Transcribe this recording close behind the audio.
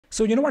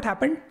So you know what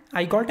happened?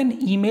 I got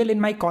an email in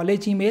my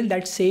college email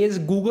that says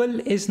Google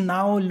is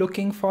now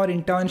looking for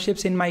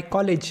internships in my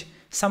college.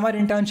 Summer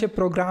internship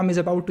program is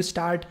about to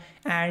start,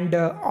 and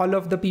all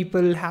of the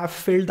people have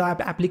filled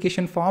the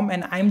application form,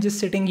 and I'm just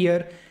sitting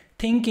here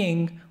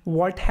thinking,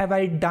 what have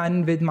I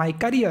done with my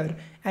career?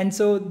 And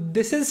so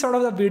this is sort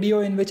of the video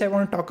in which I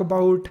want to talk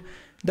about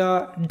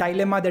the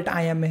dilemma that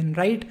I am in,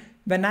 right?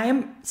 When I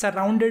am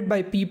surrounded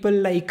by people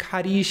like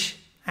Harish,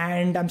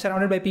 and I'm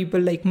surrounded by people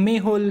like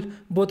Mehul,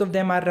 both of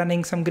them are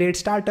running some great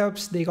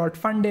startups, they got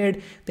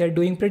funded, they're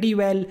doing pretty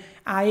well.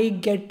 I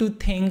get to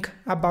think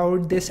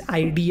about this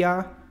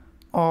idea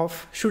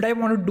of, should I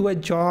want to do a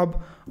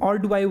job, or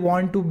do I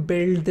want to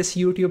build this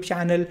YouTube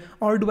channel,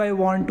 or do I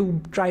want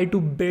to try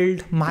to build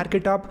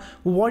Markitup?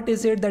 What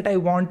is it that I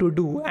want to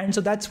do? And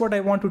so that's what I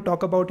want to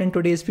talk about in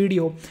today's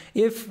video.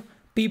 If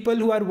people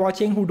who are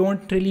watching who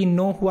don't really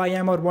know who I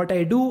am or what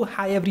I do,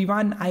 hi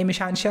everyone, I'm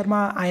Ishan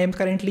Sharma. I am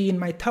currently in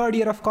my third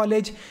year of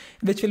college,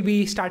 which will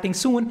be starting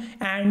soon.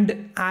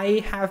 And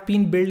I have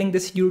been building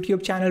this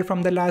YouTube channel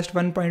from the last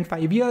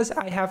 1.5 years.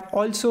 I have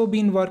also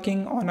been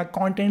working on a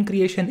content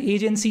creation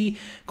agency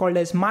called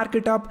as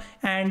Markitup.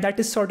 And that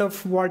is sort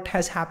of what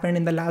has happened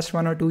in the last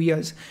 1 or 2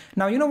 years.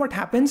 Now, you know what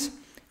happens?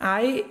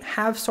 I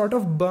have sort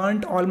of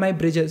burnt all my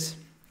bridges.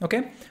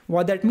 Okay.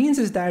 What that means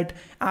is that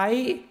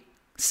I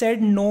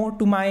said no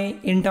to my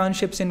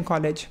internships in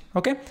college.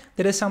 Okay,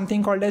 there is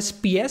something called as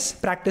PS,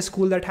 practice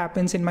school, that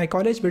happens in my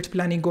college, BITS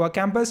Pilani Goa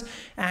campus,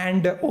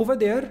 and over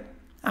there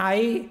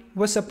I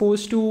was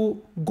supposed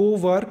to go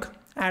work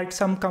at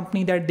some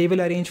company that they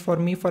will arrange for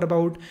me for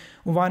about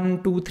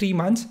 1 to 3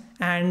 months,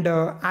 and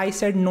I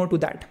said no to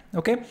that.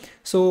 Okay,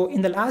 so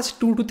in the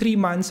last 2 to 3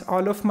 months,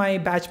 all of my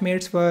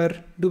batchmates were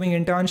doing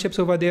internships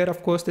over there.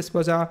 Of course, this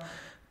was a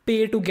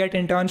pay to get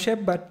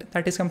internship, but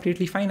that is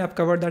completely fine. I've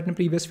covered that in a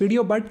previous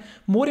video. But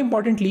more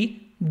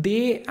importantly,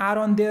 they are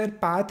on their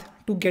path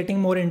to getting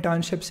more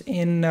internships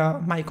in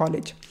my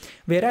college.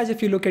 Whereas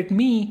if you look at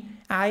me,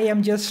 I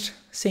am just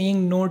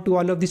saying no to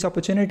all of these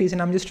opportunities,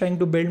 and I'm just trying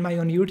to build my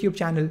own YouTube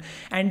channel.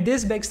 And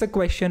this begs the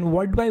question,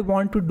 what do I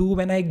want to do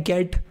when I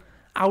get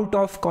out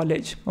of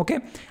college? Okay,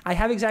 I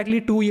have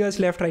exactly 2 years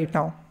left right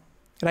now,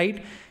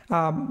 right?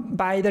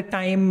 By the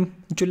time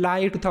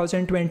July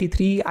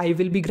 2023, I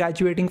will be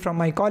graduating from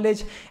my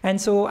college.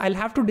 And so I'll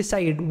have to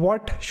decide,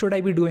 what should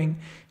I be doing?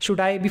 Should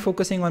I be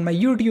focusing on my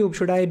YouTube?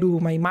 Should I do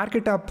my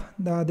Markitup,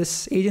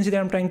 this agency that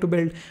I'm trying to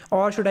build?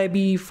 Or should I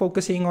be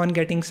focusing on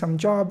getting some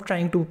job,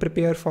 trying to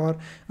prepare for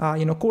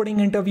coding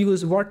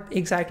interviews? What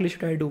exactly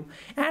should I do?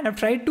 And I've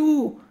tried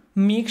to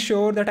make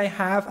sure that I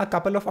have a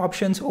couple of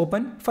options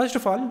open. First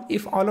of all,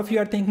 if all of you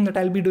are thinking that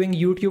I'll be doing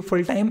YouTube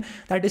full time,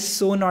 that is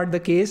so not the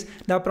case.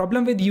 The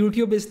problem with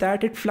YouTube is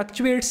that it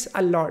fluctuates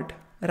a lot,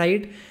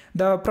 right?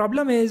 The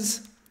problem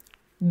is,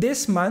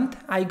 this month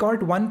I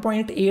got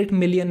 1.8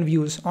 million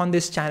views on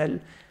this channel.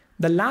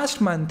 The last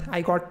month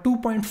I got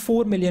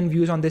 2.4 million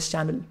views on this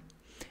channel.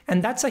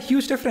 And that's a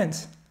huge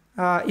difference.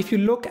 If you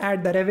look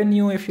at the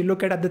revenue, if you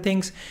look at other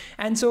things.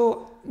 And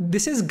so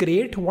this is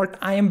great. What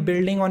I am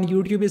building on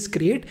YouTube is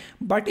great.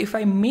 But if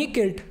I make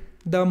it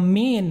the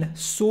main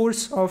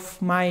source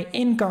of my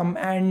income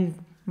and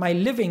my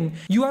living,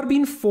 you are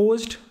being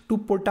forced to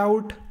put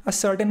out a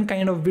certain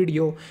kind of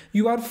video.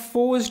 You are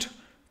forced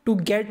to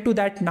get to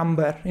that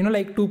number,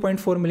 like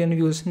 2.4 million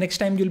views. Next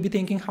time you'll be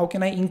thinking, how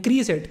can I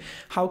increase it?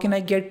 How can I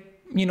get,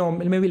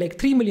 maybe like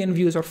 3 million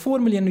views or 4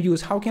 million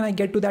views? How can I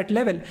get to that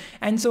level?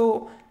 And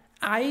so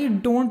I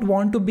don't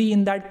want to be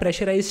in that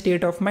pressurized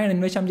state of mind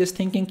in which I'm just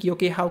thinking,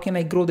 okay, how can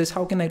I grow this?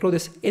 How can I grow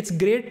this? It's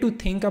great to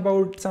think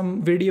about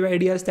some video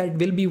ideas that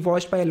will be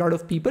watched by a lot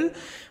of people,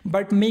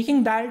 but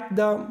making that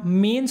the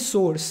main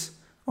source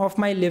of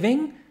my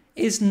living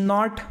is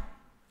not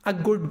a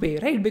good way,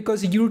 right?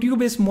 Because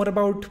YouTube is more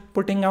about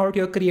putting out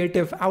your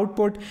creative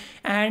output.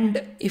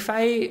 And if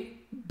I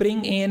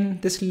bring in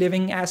this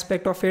living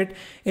aspect of it,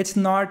 it's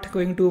not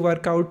going to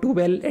work out too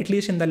well, at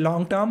least in the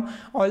long term.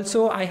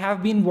 Also, I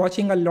have been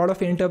watching a lot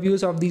of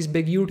interviews of these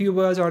big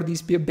YouTubers or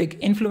these big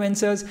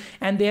influencers,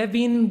 and they have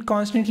been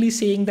constantly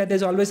saying that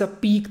there's always a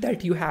peak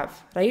that you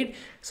have, right?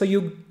 So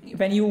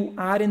when you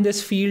are in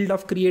this field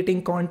of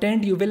creating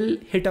content, you will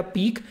hit a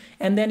peak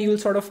and then you will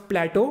sort of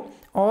plateau,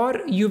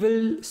 or you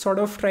will sort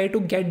of try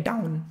to get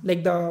down,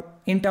 like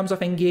in terms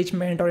of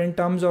engagement or in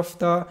terms of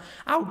the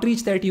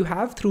outreach that you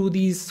have through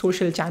these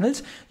social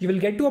channels. You will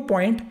get to a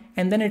point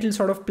and then it will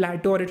sort of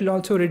plateau, or it will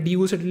also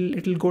reduce,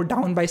 it will go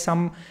down by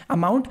some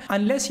amount,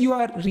 unless you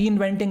are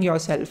reinventing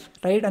yourself,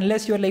 right?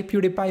 Unless you're like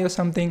PewDiePie or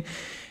something.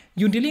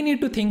 You really need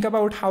to think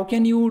about, how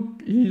can you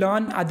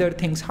learn other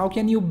things? How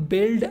can you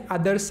build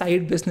other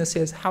side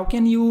businesses? How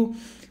can you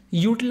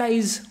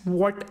utilize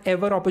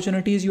whatever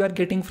opportunities you are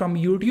getting from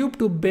YouTube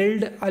to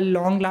build a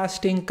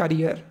long-lasting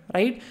career,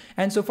 right?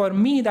 And so for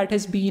me, that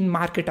has been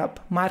Markitup.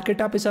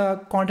 Markitup is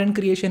a content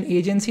creation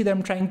agency that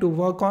I'm trying to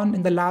work on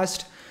in the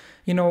last,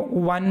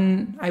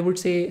 I would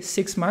say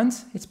 6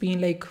 months. It's been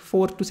like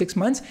 4 to 6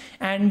 months.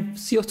 And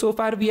so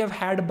far we have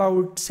had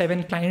about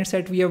 7 clients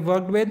that we have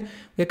worked with.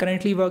 We're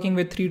currently working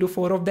with 3 to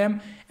 4 of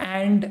them.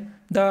 And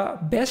The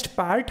best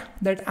part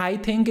that I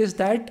think is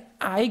that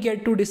I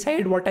get to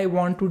decide what I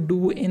want to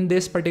do in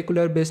this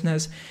particular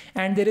business.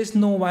 And there is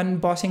no one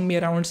bossing me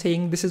around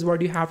saying, this is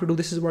what you have to do,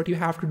 this is what you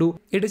have to do.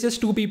 It is just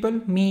two people,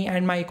 me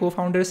and my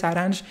co-founder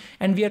Saransh,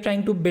 and we are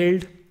trying to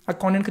build a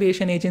content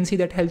creation agency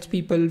that helps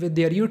people with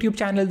their YouTube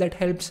channel, that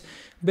helps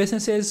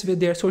businesses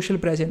with their social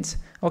presence.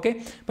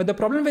 Okay. But the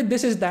problem with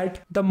this is that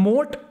the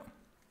moat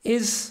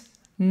is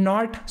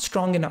not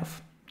strong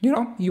enough.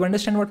 You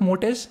understand what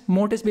moat is?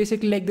 Moat is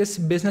basically like this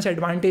business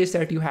advantage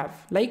that you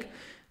have, like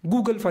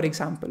Google, for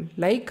example,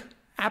 like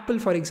Apple,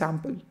 for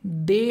example.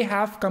 They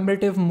have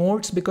competitive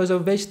moats because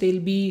of which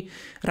they'll be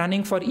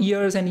running for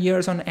years and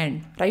years on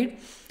end, right?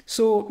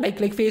 So like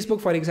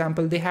Facebook, for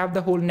example, they have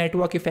the whole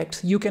network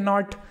effects. You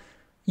cannot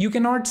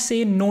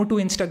say no to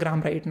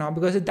Instagram right now,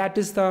 because that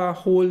is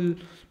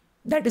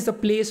the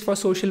place for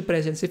social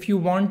presence. If you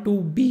want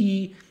to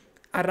be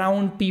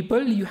around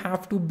people, you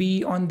have to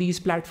be on these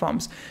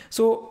platforms.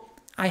 So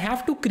I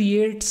have to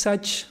create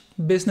such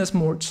business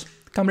modes,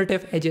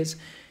 competitive edges.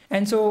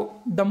 And so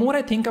the more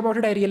I think about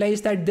it, I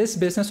realize that this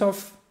business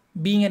of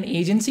being an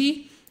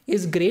agency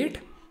is great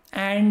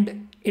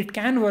and it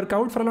can work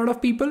out for a lot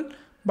of people,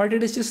 but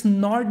it is just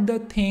not the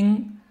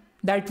thing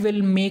that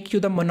will make you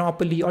the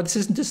monopoly, or this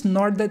is just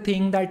not the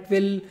thing that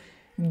will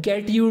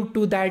get you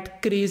to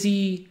that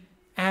crazy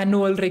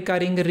annual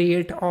recurring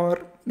rate or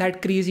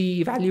that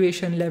crazy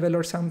valuation level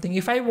or something.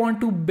 If I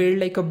want to build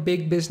like a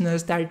big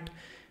business that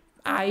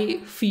I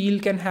feel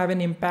can have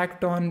an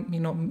impact on,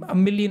 a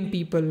million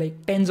people,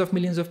 like tens of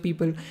millions of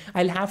people,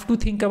 I'll have to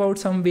think about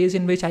some ways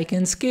in which I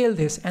can scale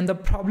this. And the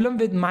problem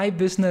with my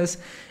business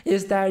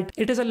is that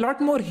it is a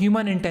lot more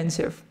human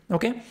intensive.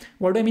 Okay.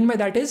 What do I mean by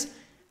that is,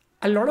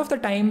 a lot of the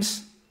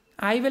times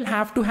I will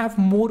have to have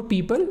more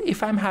people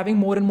if I'm having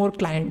more and more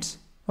clients.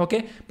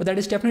 Okay. But that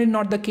is definitely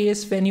not the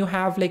case when you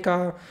have like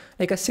a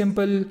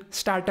simple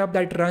startup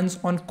that runs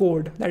on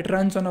code, that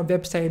runs on a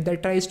website,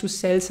 that tries to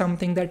sell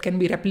something that can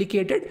be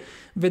replicated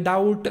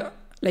without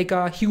like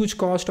a huge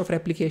cost of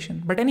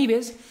replication. But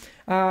anyways,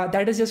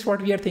 that is just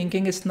what we are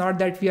thinking. It's not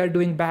that we are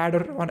doing bad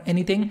or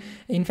anything.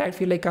 In fact,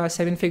 we're like a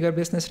 7-figure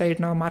business right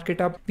now,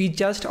 Markitup. We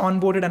just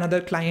onboarded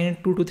another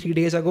client 2 to 3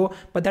 days ago,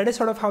 but that is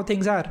sort of how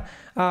things are.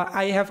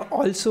 I have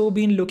also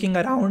been looking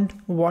around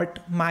what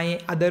my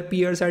other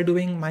peers are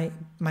doing, my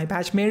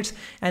batchmates,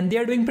 and they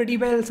are doing pretty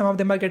well. Some of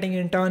them are getting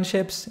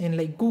internships in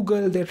like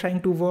Google. They're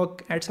trying to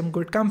work at some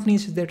good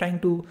companies. They're trying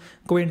to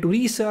go into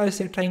research.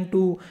 They're trying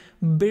to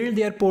build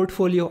their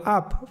portfolio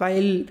up,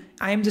 while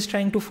I'm just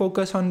trying to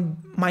focus on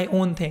my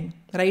own thing,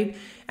 right?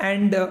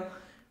 And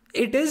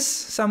it is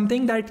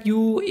something that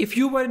if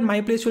you were in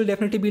my place, you'll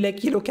definitely be like,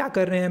 ये लोग क्या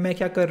कर रहे हैं, मैं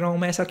क्या कर रहा हूँ,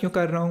 मैं ऐसा क्यों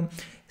कर रहा हूँ.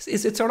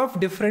 It's sort of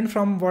different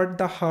from what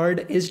the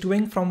herd is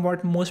doing, from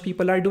what most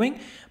people are doing.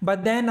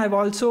 But then I've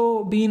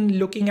also been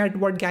looking at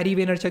what Gary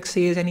Vaynerchuk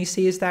says, and he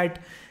says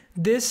that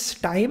this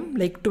time,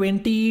 like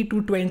 20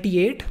 to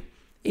 28,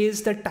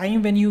 is the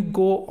time when you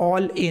go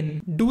all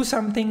in. Do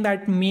something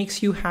that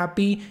makes you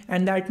happy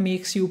and that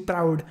makes you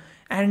proud.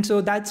 And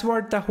so that's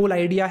what the whole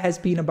idea has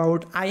been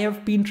about. I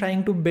have been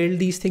trying to build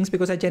these things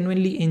because I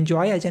genuinely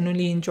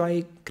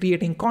enjoy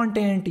creating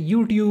content,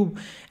 YouTube,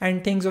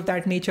 and things of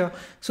that nature.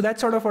 So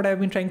that's sort of what I've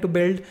been trying to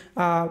build.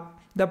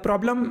 The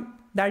problem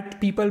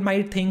that people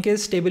might think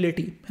is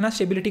stability.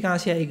 Stability kahan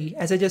se aayegi?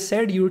 As I just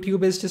said,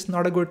 YouTube is just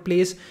not a good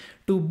place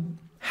to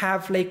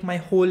have like my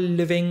whole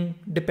living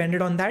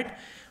depended on that.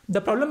 The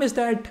problem is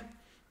that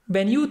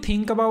when you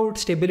think about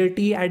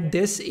stability at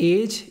this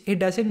age, it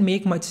doesn't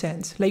make much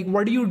sense. Like,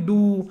 what do you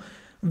do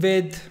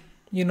with,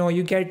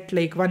 you get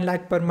like 1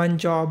 lakh per month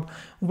job?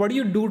 What do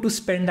you do to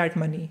spend that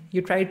money?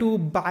 You try to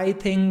buy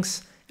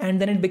things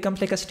and then it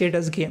becomes like a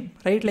status game,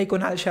 right? Like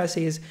Kunal Shah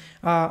says,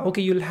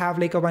 okay, you'll have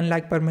like a 1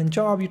 lakh per month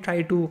job. You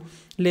try to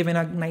live in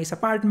a nice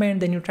apartment,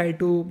 then you try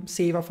to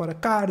save up for a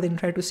car, then you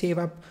try to save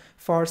up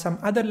for some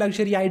other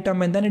luxury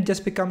item. And then it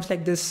just becomes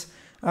like this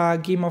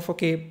game of,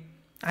 okay,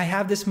 I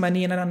have this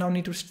money and I now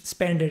need to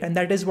spend it. And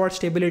that is what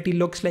stability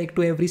looks like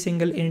to every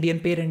single Indian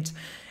parents.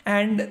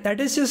 And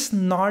that is just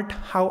not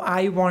how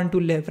I want to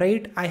live,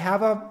 right? I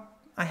have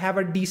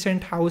a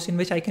decent house in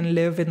which I can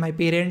live with my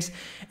parents,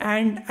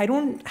 and I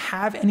don't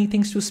have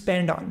anything to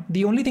spend on.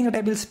 The only thing that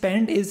I will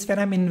spend is when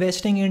I'm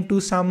investing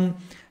into some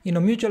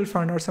mutual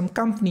fund or some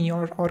company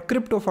or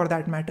crypto for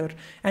that matter.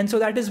 And so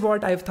that is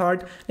what I've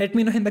thought. Let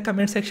me know in the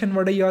comment section,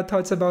 what are your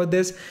thoughts about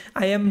this?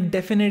 I am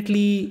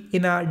definitely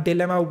in a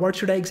dilemma. What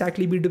should I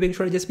exactly be doing?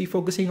 Should I just be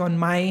focusing on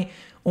my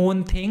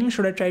own thing?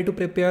 Should I try to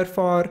prepare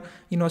for,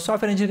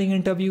 software engineering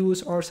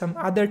interviews or some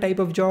other type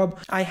of job?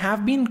 I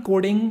have been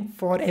coding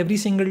for every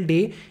single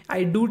day.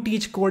 I do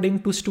teach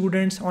coding to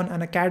students on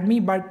an academy,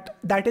 but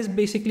that is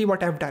basically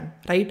what I've done,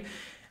 right?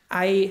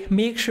 I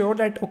make sure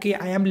that, okay,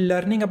 I am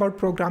learning about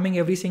programming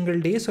every single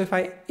day. So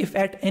if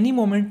at any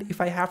moment,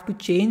 if I have to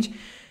change,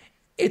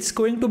 it's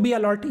going to be a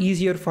lot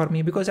easier for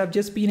me because I've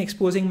just been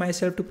exposing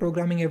myself to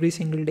programming every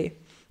single day.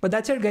 But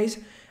that's it, guys.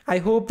 I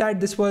hope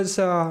that this was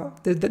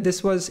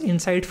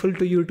insightful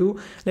to you too.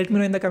 Let me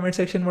know in the comment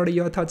section what are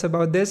your thoughts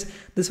about this.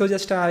 This was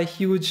just a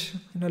huge,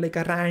 like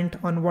a rant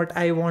on what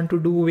I want to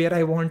do, where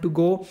I want to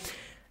go.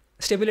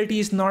 Stability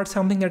is not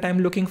something that I'm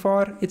looking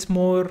for. It's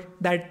more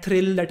that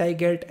thrill that I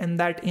get and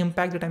that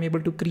impact that I'm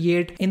able to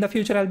create. In the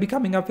future, I'll be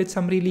coming up with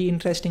some really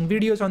interesting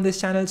videos on this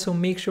channel. So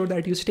make sure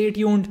that you stay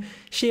tuned.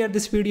 Share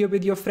this video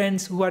with your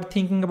friends who are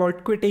thinking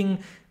about quitting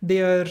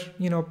their,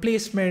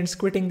 placements,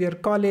 quitting their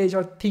college,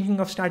 or thinking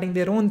of starting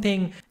their own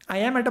thing. I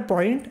am at a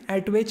point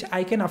at which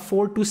I can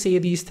afford to say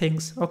these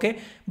things, okay?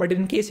 But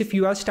in case if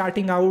you are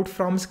starting out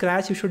from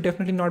scratch, you should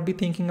definitely not be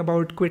thinking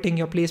about quitting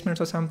your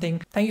placements or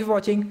something. Thank you for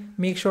watching.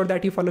 Make sure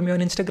that you follow me on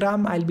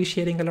Instagram. I'll be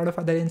sharing a lot of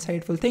other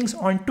insightful things.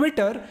 On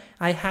Twitter,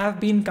 I have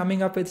been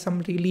coming up with some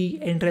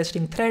really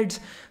interesting threads,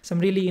 some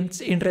really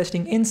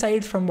interesting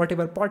insights from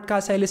whatever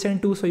podcasts I listen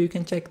to, so you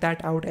can check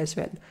that out as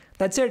well.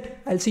 That's it.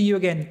 I'll see you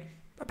again.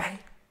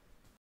 Bye-bye.